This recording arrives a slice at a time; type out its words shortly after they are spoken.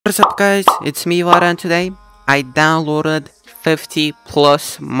What is up, guys? It's me, Vara, and today I downloaded 50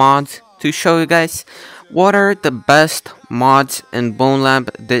 plus mods to show you guys what are the best mods in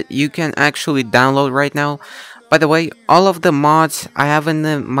Bonelab that you can actually download right now. By the way, all of the mods I have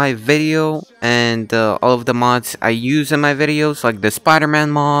in my video and all of the mods I use in my videos, like the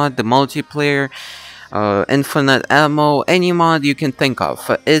Spider-Man mod, the multiplayer, infinite ammo, any mod you can think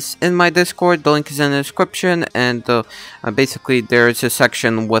of is in my Discord. The link is in the description, and basically there's a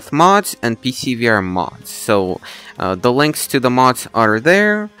section with mods and PCVR mods. So the links to the mods are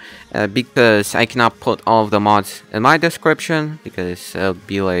there because I cannot put all of the mods in my description because it'll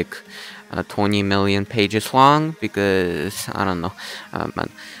be like 20 million pages long, because I don't know, man.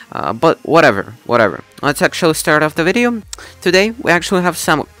 But whatever. Let's actually start off the video. Today we actually have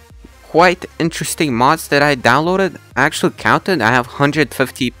some quite interesting mods that I downloaded. I actually counted. I have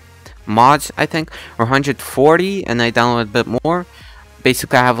 150 mods, I think, or 140, and I downloaded a bit more.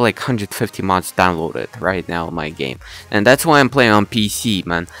 Basically, I have like 150 mods downloaded right now in my game, and that's why I'm playing on PC,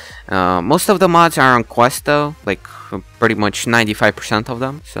 man. Most of the mods are on Quest though, like pretty much 95% of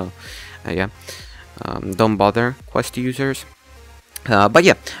them. So yeah, don't bother, Quest users. But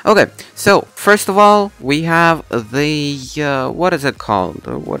yeah, okay, so first of all we have the what is it called,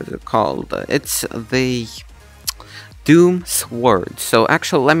 it's the Doom Sword. So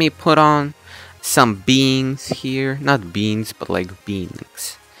actually let me put on some beings here, not beans but like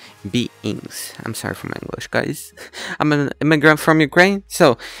beings. I'm sorry for my English, guys. I'm an immigrant from Ukraine,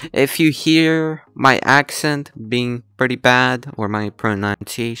 so if you hear my accent being pretty bad or my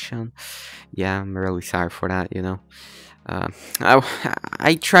pronunciation, yeah, I'm really sorry for that, you know.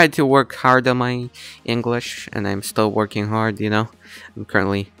 I tried to work hard on my English, and I'm still working hard, you know. I'm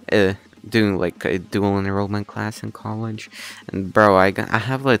currently doing like a dual enrollment class in college, and bro, I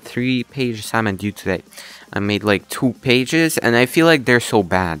have like 3-page assignment due today. I made like 2 pages, and I feel like they're so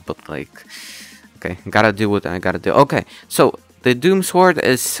bad, but like, okay, gotta do what I gotta do. Okay, so the Doom Sword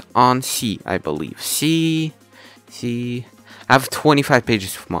is on C, I believe. C. I have 25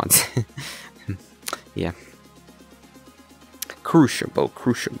 pages of mods. Yeah. Crucible.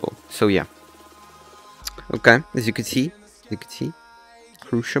 So yeah. Okay, as you can see,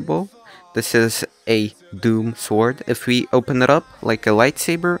 Crucible. This is a Doom Sword. If we open it up like a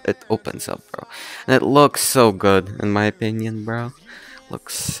lightsaber, it opens up, bro. And it looks so good, in my opinion, bro.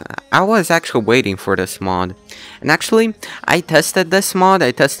 Looks... I was actually waiting for this mod. And actually, I tested this mod.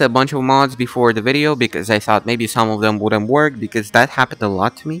 I tested a bunch of mods before the video because I thought maybe some of them wouldn't work, because that happened a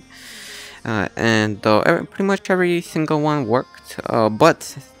lot to me. Pretty much every single one worked,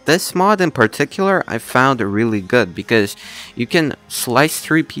 but this mod in particular I found really good because you can slice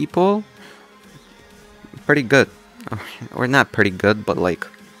through people pretty good, or not pretty good, but like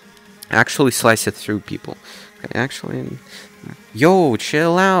actually slice it through people. Okay, actually, yo,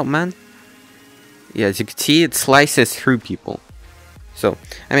 chill out, man. Yeah, as you can see, it slices through people. So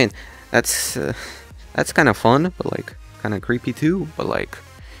I mean, that's kind of fun, but like kind of creepy too. But like,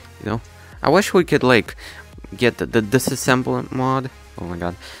 you know, I wish we could like get the disassemblement mod. Oh my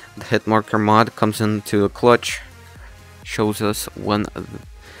god, the hit marker mod comes into a clutch, shows us when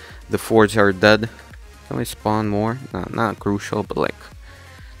the forts are dead. Can we spawn more? No, not crucial, but like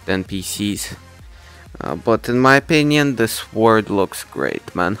the NPCs. But in my opinion, this sword looks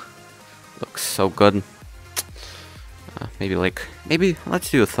great, man. Looks so good. Maybe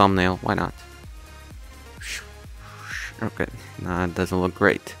let's do a thumbnail. Why not? Okay, nah, it doesn't look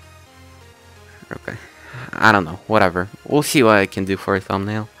great. Okay, I don't know, whatever. We'll see what I can do for a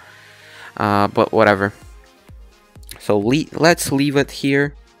thumbnail. But whatever. So let's leave it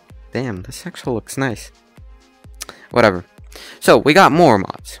here. Damn, this actually looks nice. Whatever. So we got more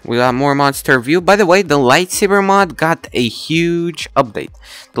mods. To review. By the way, the lightsaber mod got a huge update.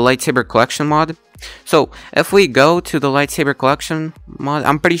 The lightsaber collection mod. So if we go to the lightsaber collection mod,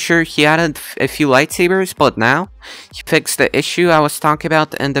 I'm pretty sure he added a few lightsabers, but now he fixed the issue I was talking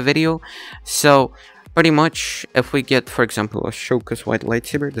about in the video. So pretty much, if we get, for example, a Shoka's white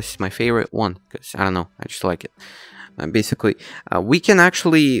lightsaber, this is my favorite one because I don't know, I just like it. Basically, we can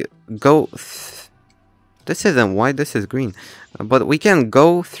actually go. This isn't white, this is green, but we can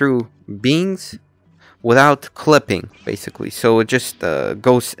go through beings without clipping, basically. So it just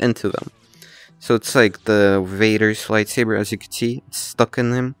goes into them. So it's like the Vader's lightsaber, as you can see, it's stuck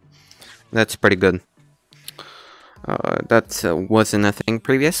in him. That's pretty good. That wasn't a thing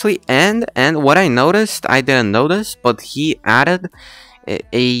previously. And what I noticed, I didn't notice, but he added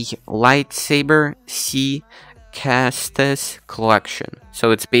a lightsaber C Castes collection.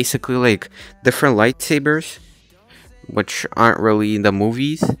 So it's basically like different lightsabers, which aren't really in the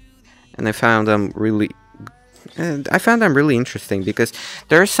movies. And I found them really And I found them really interesting because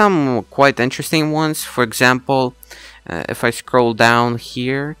there are some quite interesting ones. For example, if I scroll down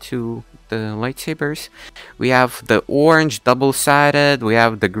here to the lightsabers, we have the orange double-sided, we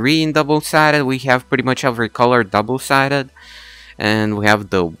have the green double-sided, we have pretty much every color double-sided, and we have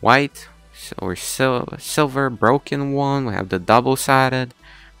the white or silver broken one, we have the double-sided,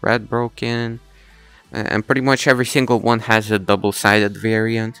 red broken, and pretty much every single one has a double-sided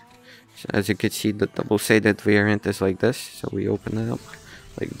variant. So as you can see, the double-sided variant is like this, so we open it up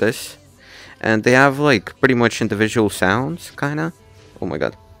like this. And they have like pretty much individual sounds, kinda. Oh my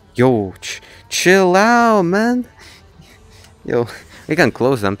god. Yo, chill out, man. Yo, we can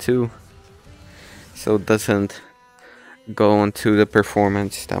close them too, so it doesn't go into the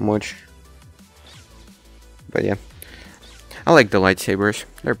performance that much. But yeah, I like the lightsabers.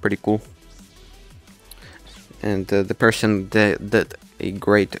 They're pretty cool. And the person did a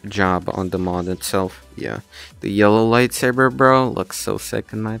great job on the mod itself. Yeah, the yellow lightsaber, bro, looks so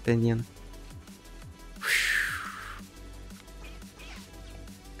sick in my opinion.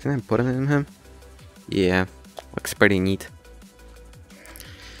 Can I put it in him? Yeah, looks pretty neat.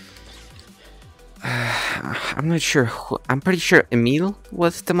 I'm not sure who, I'm pretty sure Emil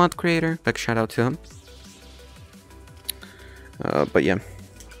was the mod creator. Big shout out to him. But yeah.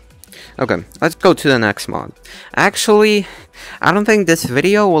 Okay, let's go to the next mod. Actually, I don't think this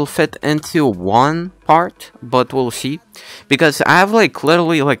video will fit into one part, but we'll see. Because I have like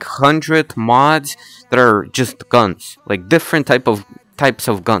literally like 100 mods that are just guns. Like different types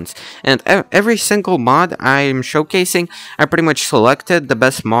of guns. And every single mod I'm showcasing, I pretty much selected the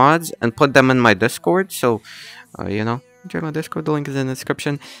best mods and put them in my Discord. So, you know, join my Discord, the link is in the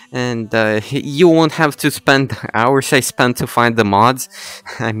description. And you won't have to spend hours I spent to find the mods.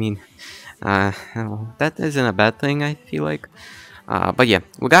 I mean... that isn't a bad thing, I feel like. But yeah,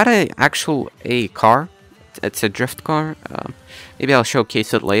 we got a car. It's a drift car. Maybe I'll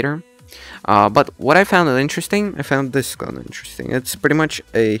showcase it later. But what I found interesting, I found this gun interesting. It's pretty much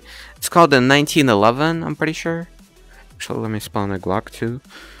it's called a 1911, I'm pretty sure. Actually, let me spawn a Glock too.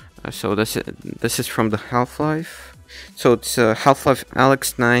 So this is from the Half-Life. So it's Half-Life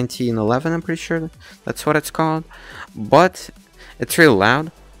Alyx 1911, I'm pretty sure that's what it's called. But it's really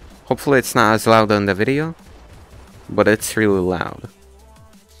loud. Hopefully it's not as loud on the video, but it's really loud.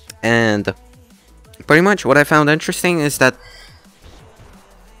 And pretty much what I found interesting is that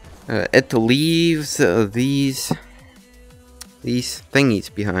it leaves these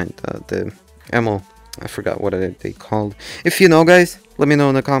thingies behind, the ammo. I forgot what they called. If you know, guys, let me know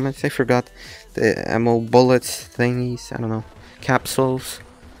in the comments. I forgot the ammo bullets thingies. I don't know, capsules.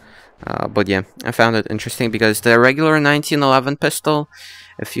 But yeah, I found it interesting because the regular 1911 pistol,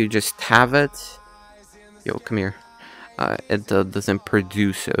 if you just have it, yo, come here, it doesn't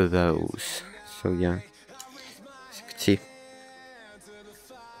produce those. So yeah, as you can see.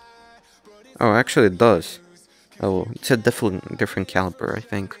 Oh, actually it does. Oh, it's a different caliber, I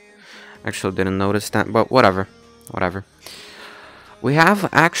think. Actually didn't notice that, but whatever. We have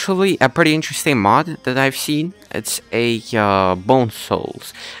actually a pretty interesting mod that I've seen. It's a Bone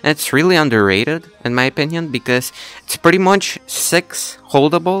Souls. And it's really underrated, in my opinion, because it's pretty much 6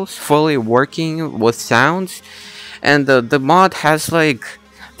 holdables, fully working with sounds. And the mod has like,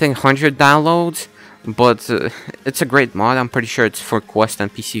 I think 100 downloads. But it's a great mod. I'm pretty sure it's for Quest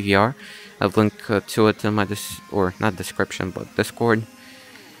and PCVR. I've linked to it in my not description, but Discord.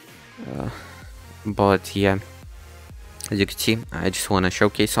 But yeah. As you can see, I just want to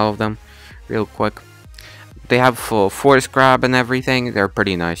showcase all of them real quick. They have force grab and everything. They're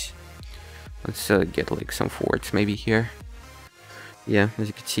pretty nice. Let's get like some forts maybe here. Yeah, as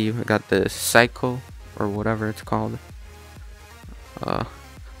you can see, I got the cycle or whatever it's called.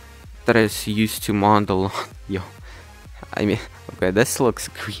 That is used to mount the lawn. Yo, I mean, okay, this looks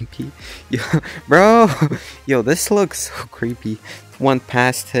creepy. Yo, bro, yo, this looks so creepy. One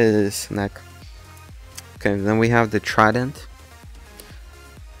past his neck. Okay, then we have the trident.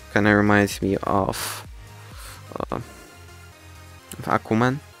 Kind of reminds me of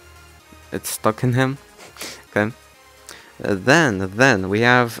Aquaman. It's stuck in him. Okay. Then we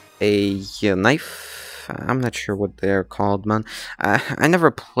have a knife. I'm not sure what they're called, man. I never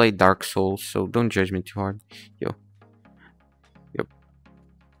played Dark Souls, so don't judge me too hard. Yo.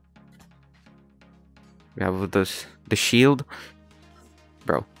 We have the shield.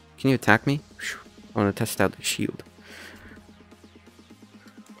 Bro, can you attack me? I want to test out the shield.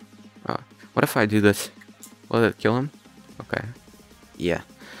 What if I do this? Will it kill him? Okay. Yeah.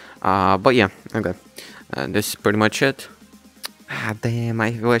 But yeah, okay. This is pretty much it. Ah, damn,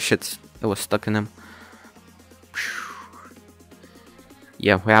 I wish it was stuck in him.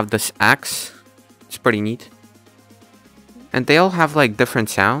 Yeah, we have this axe. It's pretty neat. and they all have like different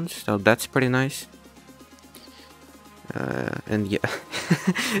sounds, so that's pretty nice. And yeah,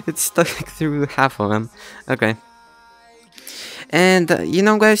 it's stuck through half of them. Okay. And you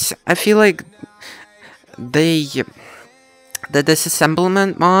know, guys, I feel like the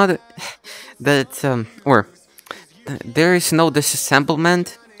disassemblement mod that or there is no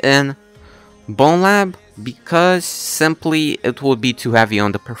disassemblement in Bonelab because simply it would be too heavy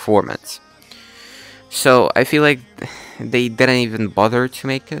on the performance. So I feel like they didn't even bother to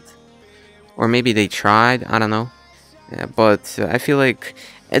make it, or maybe they tried. I don't know. But I feel like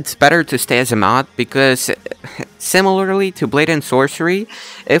it's better to stay as a mod because similarly to Blade and Sorcery,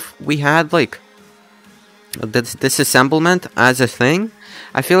 if we had like this disassemblement as a thing,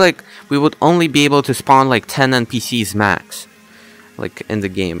 I feel like we would only be able to spawn like 10 NPCs max, like in the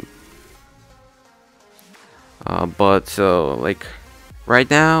game. But like right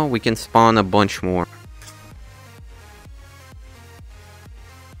now we can spawn a bunch more.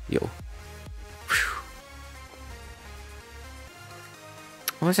 Yo.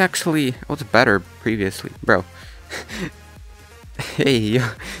 It was better previously, bro. Hey, yo,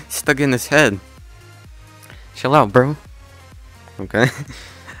 stuck in his head. Chill out, bro. Okay.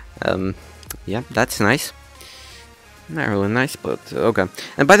 Yeah, that's nice. Not really nice, but okay.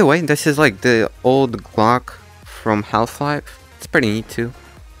 And by the way, this is like the old Glock from Half-Life. It's pretty neat too.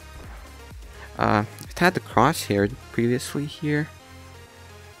 It had the crosshair previously here.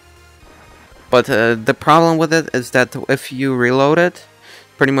 But the problem with it is that if you reload it,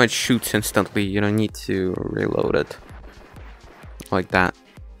 pretty much shoots instantly. You don't need to reload it like that.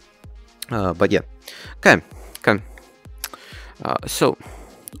 But yeah, okay. So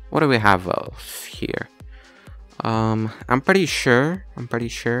what do we have else here? I'm pretty sure.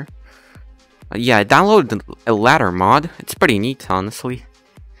 Yeah, I downloaded a ladder mod. It's pretty neat, honestly.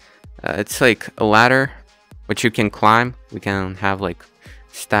 It's like a ladder which you can climb. We can have like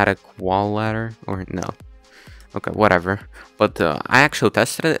static wall ladder, or no. Okay, whatever. But I actually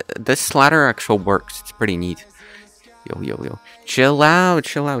tested it. This ladder actually works. It's pretty neat. Yo. Chill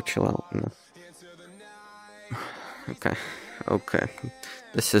out. No. Okay.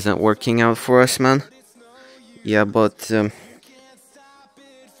 This isn't working out for us, man. Yeah, but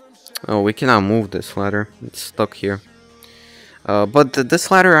oh, we cannot move this ladder. It's stuck here. But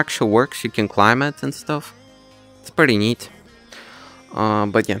this ladder actually works. You can climb it and stuff. It's pretty neat.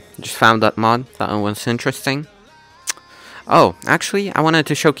 But yeah, just found that mod. That one was interesting. Oh, actually, I wanted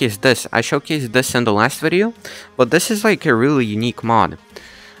to showcase this. I showcased this in the last video, but this is like a really unique mod.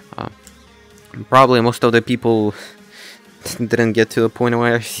 Probably most of the people didn't get to the point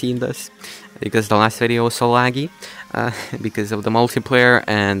where I've seen this, because the last video was so laggy, because of the multiplayer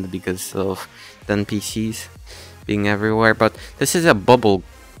and because of the NPCs being everywhere. But this is a bubble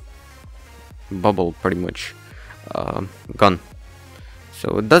pretty much gun,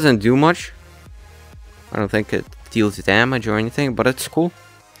 so it doesn't do much. I don't think it deals damage or anything, but it's cool.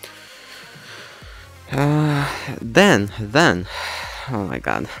 Then, oh my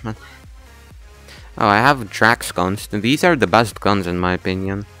god, man. Oh, I have Drax guns. These are the best guns in my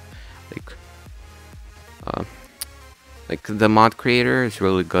opinion. Like the mod creator is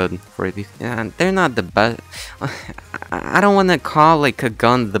really good for these. Yeah, they're not the best. I don't want to call like a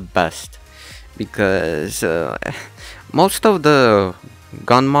gun the best, because most of the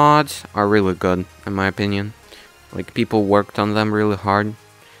gun mods are really good in my opinion. Like people worked on them really hard,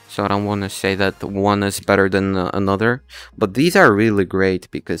 so I don't want to say that one is better than another. But these are really great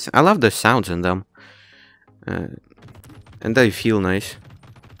because I love the sounds in them, and they feel nice.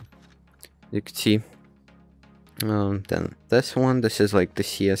 You can see. Then this one, this is like the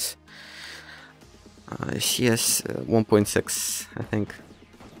CS 1.6, I think.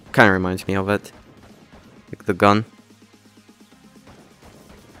 Kind of reminds me of it, like the gun.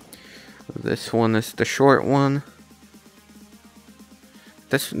 This one is the short one.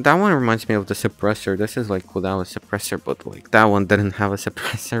 That one reminds me of the suppressor. This is like without a suppressor, but like that one didn't have a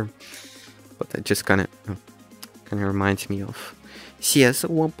suppressor. But it just kind of reminds me of CS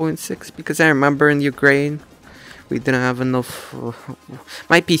 1.6, because I remember in Ukraine we didn't have enough.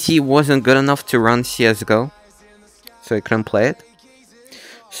 My PC wasn't good enough to run CS:GO, so I couldn't play it.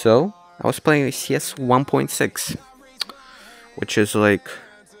 So I was playing CS 1.6, which is like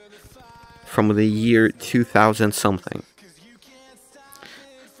from the year 2000 something.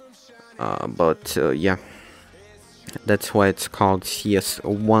 But yeah, that's why it's called CS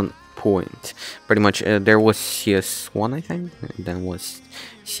 1. Pretty much there was CS1, I think, and then was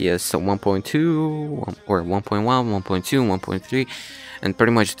CS 1.2 or 1.1, 1.2, 1.3, and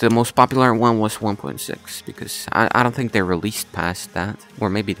pretty much the most popular one was 1.6, because I don't think they released past that,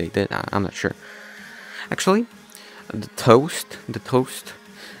 or maybe they did. I'm not sure. Actually, The toast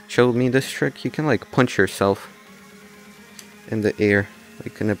showed me this trick. You can like punch yourself in the air,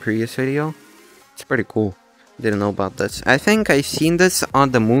 like in the previous video. It's pretty cool. Didn't know about this. I think I seen this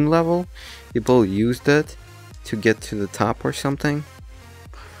on the moon level. People used it to get to the top or something.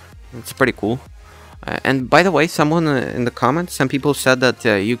 It's pretty cool. And by the way, someone in the comments, some people said that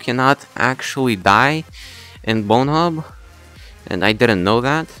you cannot actually die in Bonelab, and I didn't know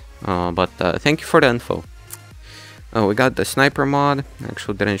that. But thank you for the info. Oh, we got the sniper mod.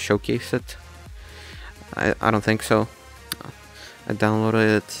 Actually, didn't showcase it. I don't think so. I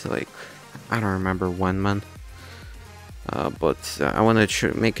downloaded it like I don't remember when, man. But I wanted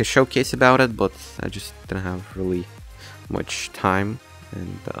to make a showcase about it, but I just didn't have really much time,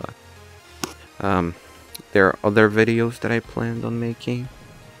 and there are other videos that I planned on making.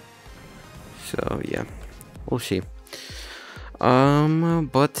 So yeah, we'll see.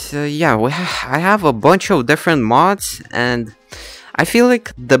 Yeah, I have a bunch of different mods, and I feel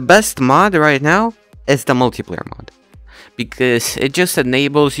like the best mod right now is the multiplayer mod, because it just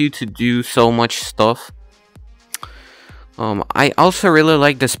enables you to do so much stuff. I also really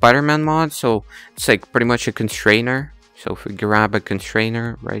like the Spider-Man mod, so it's like pretty much a constrainer. So if we grab a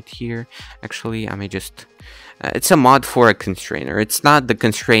constrainer right here, actually I may just it's a mod for a constrainer. It's not the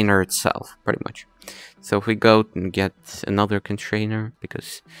constrainer itself, pretty much. So if we go and get another constrainer,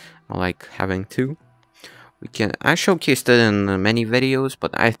 because I like having two, we can. I showcased it in many videos,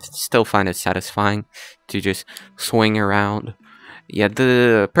 but I still find it satisfying to just swing around. Yeah,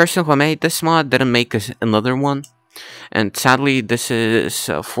 the person who made this mod didn't make another one, and sadly this is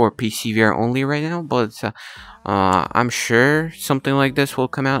for PC VR only right now, but I'm sure something like this will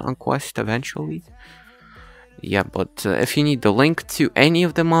come out on Quest eventually. Yeah, but if you need the link to any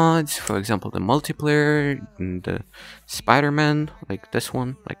of the mods, for example the multiplayer, and the Spider-Man, like this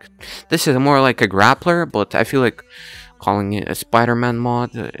one, like this is more like a grappler, but I feel like calling it a Spider-Man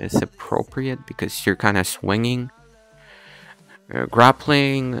mod is appropriate because you're kind of swinging.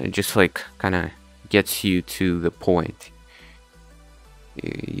 Grappling just like kind of gets you to the point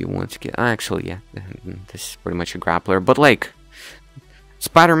you want to get. Actually, yeah, this is pretty much a grappler, but like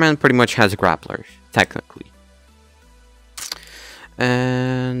Spider-Man pretty much has grapplers technically.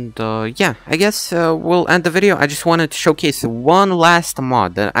 And yeah, I guess we'll end the video. I just wanted to showcase one last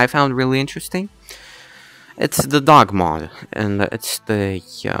mod that I found really interesting. It's the dog mod, and it's the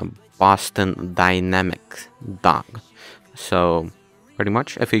Boston Dynamic dog. So pretty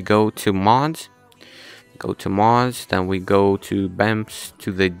much if we go to mods, then we go to BAMPs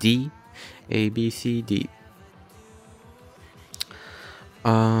to the D, A, B, C, D.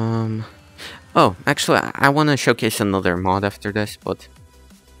 Oh, actually, I want to showcase another mod after this, but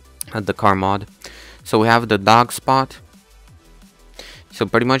the car mod. So we have the dog spot. So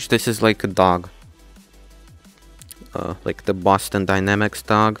pretty much this is like a dog. Like the Boston Dynamics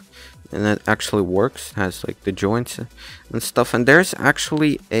dog. And it actually works, has like the joints and stuff. And there's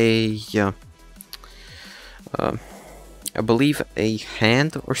actually a, I believe a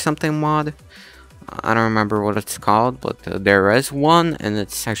hand or something mod. I don't remember what it's called, but there is one, and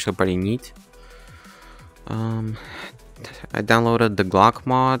it's actually pretty neat. I downloaded the Glock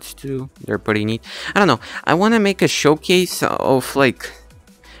mods too. They're pretty neat. I don't know. I want to make a showcase of like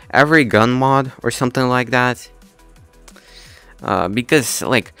every gun mod or something like that. Because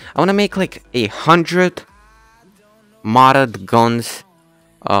like I want to make like 100 modded guns.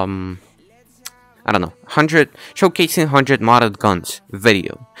 I don't know, 100 showcasing 100 modded guns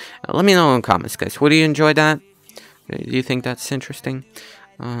video. Let me know in the comments, guys. Would you enjoy that? Do you think that's interesting?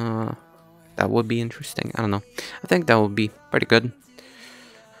 That would be interesting. I don't know. I think that would be pretty good.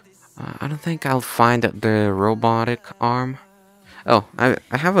 I don't think I'll find the robotic arm. Oh, I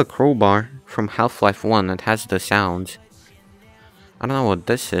have a crowbar from Half-Life 1 that has the sounds. I don't know what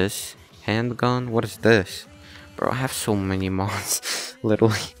this is. Handgun? What is this? Bro, I have so many mods.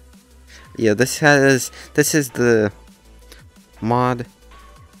 Literally. Yeah, this is the mod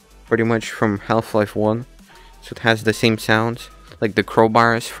pretty much from Half-Life 1. So it has the same sounds. Like the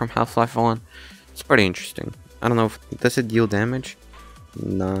crowbars from Half-Life 1. It's pretty interesting. I don't know if does it deal damage?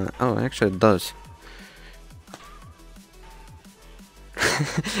 Nah. Oh, actually it does.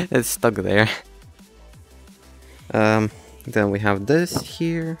 It's stuck there. Then we have this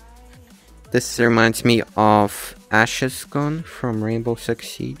here. This reminds me of Ash's gun from Rainbow Six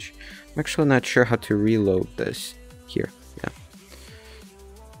Siege. I'm actually not sure how to reload this. Here, yeah.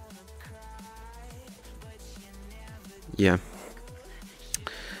 Yeah.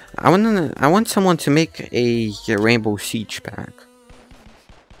 I want someone to make a Rainbow Siege pack.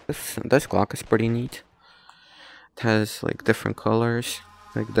 This Glock is pretty neat. It has like different colors,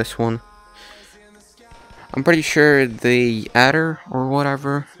 like this one. I'm pretty sure the adder or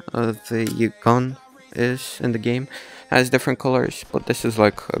whatever the gun is in the game has different colors, but this is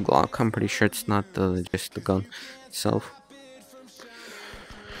like a Glock. I'm pretty sure it's not just the gun itself.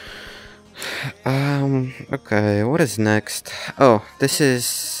 Okay, what is next? Oh, this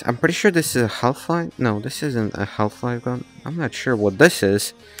is... I'm pretty sure this is a Half-Life? No, this isn't a Half-Life gun. I'm not sure what this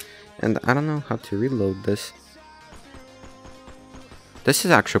is, and I don't know how to reload this. This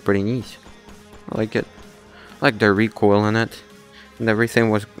is actually pretty neat. I like it. I like the recoil in it, and everything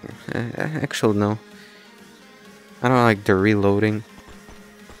was... actually, no. I don't like the reloading.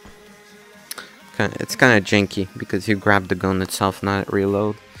 It's kind of janky, because you grab the gun itself, not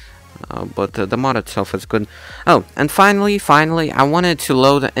reload. But the mod itself is good. Oh, and finally, I wanted to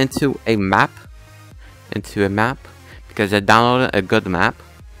load into a map. Because I downloaded a good map.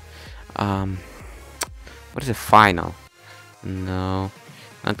 What is it? Final? No,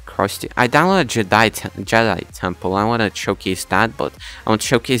 not Krusty. I downloaded Jedi Temple. I want to showcase that, but I want to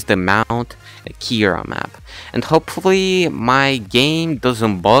showcase the Mount Kira map. And hopefully my game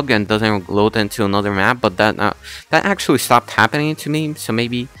doesn't bug and doesn't load into another map. But that actually stopped happening to me. So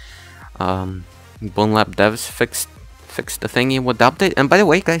maybe Bonelab devs fixed the thingy with the update. And by the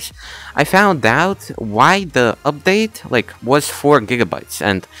way, guys, I found out why the update was 4 gigabytes,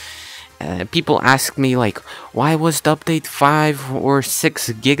 and people ask me why was the update 5 or 6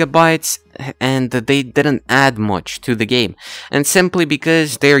 gigabytes and they didn't add much to the game. And simply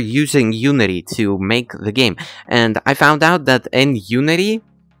because they're using Unity to make the game. And I found out that in Unity,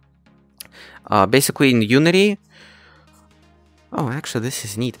 basically in Unity, oh, actually, this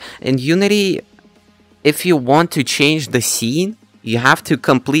is neat. In Unity, if you want to change the scene, you have to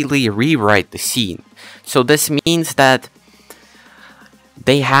completely rewrite the scene. So this means that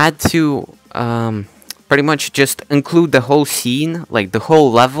they had to pretty much just include the whole scene, the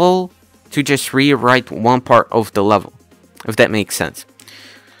whole level, to just rewrite one part of the level, if that makes sense.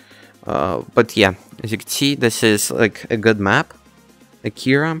 But yeah, as you can see, this is a good map.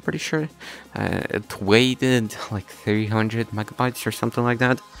 Akira, I'm pretty sure. It weighed 300 megabytes or something like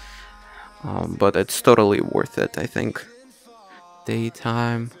that. But it's totally worth it, I think.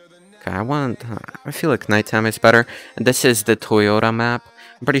 Daytime. Okay, I feel like nighttime is better. And this is the Toyota map.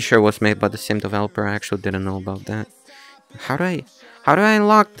 I'm pretty sure it was made by the same developer. I actually didn't know about that. How do I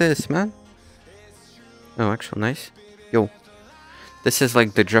unlock this, man? Oh, actually, nice. Yo. This is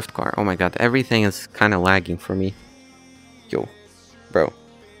like the drift car. Oh my god, everything is kind of lagging for me. Yo. Bro.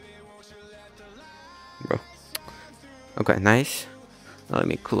 Okay, nice. Let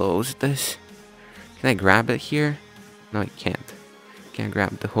me close this. Can I grab it here? No, I can't. Can't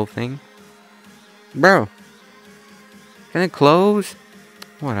grab the whole thing. Bro. Can I close?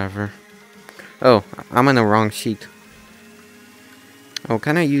 Whatever. Oh, I'm in the wrong seat. Oh,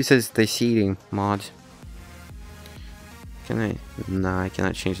 can I use the seating mod? Can I? Nah, I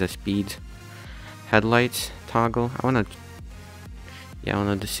cannot change the speed. Headlights toggle. I wanna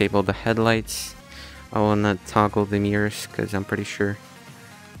disable the headlights. I wanna toggle the mirrors because I'm pretty sure.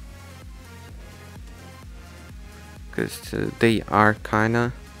 Because they are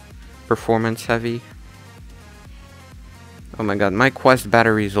kinda performance heavy. Oh my god, my Quest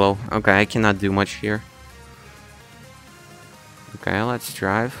battery is low. Okay, I cannot do much here. Okay, let's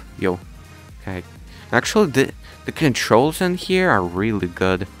drive. Yo. Okay. Actually, the controls in here are really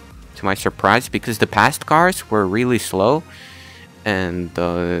good, to my surprise, because the past cars were really slow, and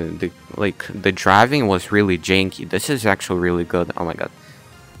the driving was really janky. This is actually really good. Oh my god.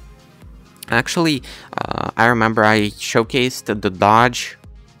 Actually, I remember I showcased the Dodge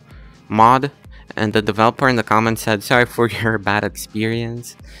mod, and the developer in the comments said, sorry for your bad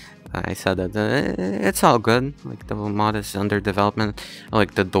experience. I said that it's all good. The mod is under development. I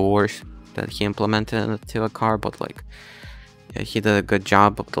like the doors that he implemented to a car, but yeah, he did a good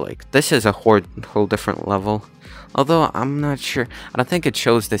job. But this is a whole different level. Although I'm not sure. I don't think it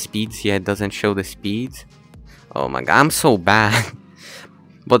shows the speeds. Yeah, it doesn't show the speeds. Oh my god, I'm so bad.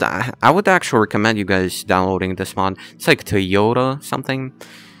 But I would actually recommend you guys downloading this mod. It's like Toyota something.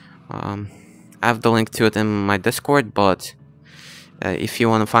 I have the link to it in my Discord, but if you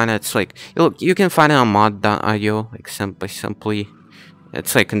want to find it, it's you can find it on mod.io, simply.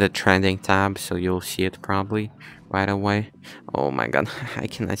 It's in the trending tab, so you'll see it probably right away. Oh my god, I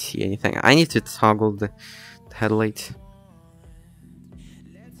cannot see anything. I need to toggle the headlights.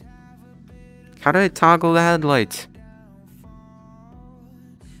 How do I toggle the headlights?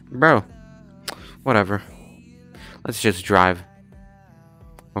 Bro, whatever. Let's just drive.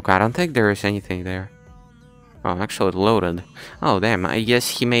 Okay, I don't think there is anything there. Oh, actually it loaded. Oh, damn. I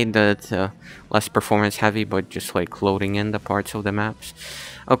guess he made that less performance heavy, but just loading in the parts of the maps.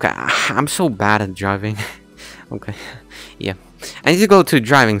 Okay, I'm so bad at driving. Okay. Yeah. I need to go to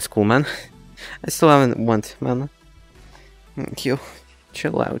driving school, man. I still haven't went, man. Thank you.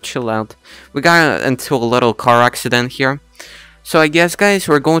 Chill out, chill out. We got into a little car accident here. So I guess, guys,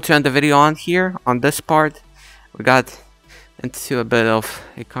 we're going to end the video on here, on this part. We got into a bit of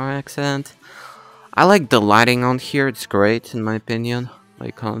a car accident. I like the lighting on here, it's great in my opinion.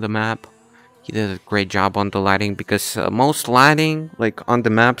 Like on the map. He did a great job on the lighting, because most lighting, like on the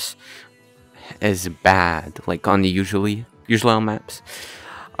maps, is bad. Like on the usually on maps.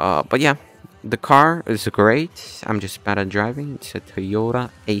 But yeah. The car is great. I'm just bad at driving. It's a Toyota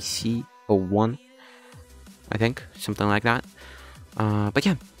AC01, I think, something like that. But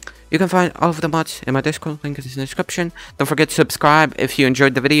yeah, you can find all of the mods in my Discord. Link is in the description. Don't forget to subscribe if you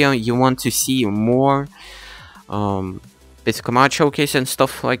enjoyed the video. You want to see more basic mod showcase and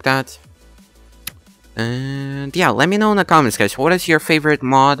stuff like that. And yeah, let me know in the comments, guys. What is your favorite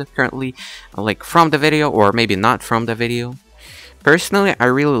mod currently, like from the video or maybe not from the video? Personally, I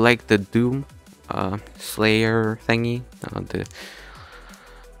really like the Doom Slayer thingy.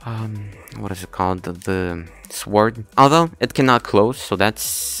 What is it called? The sword. Although it cannot close, so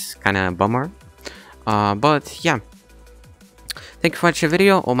that's kind of a bummer. But yeah. Thank you for watching the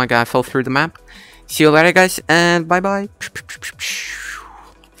video. Oh my god, I fell through the map. See you later, guys, and bye bye.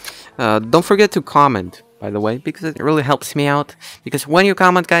 Don't forget to comment, by the way, because it really helps me out. Because when you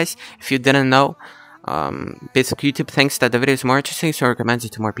comment, guys, if you didn't know, basically YouTube thinks that the video is more interesting, so it recommends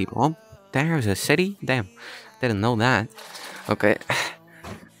it to more people. Oh, there's a city? Damn, didn't know that. Okay.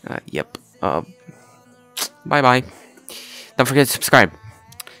 Yep. Bye bye. Don't forget to subscribe.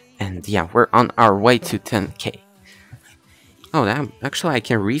 And yeah, we're on our way to 10k. Oh damn, actually I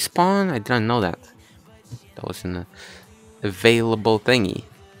can respawn? I didn't know that. That was an available thingy.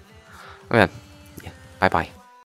 Okay. Yeah, bye bye.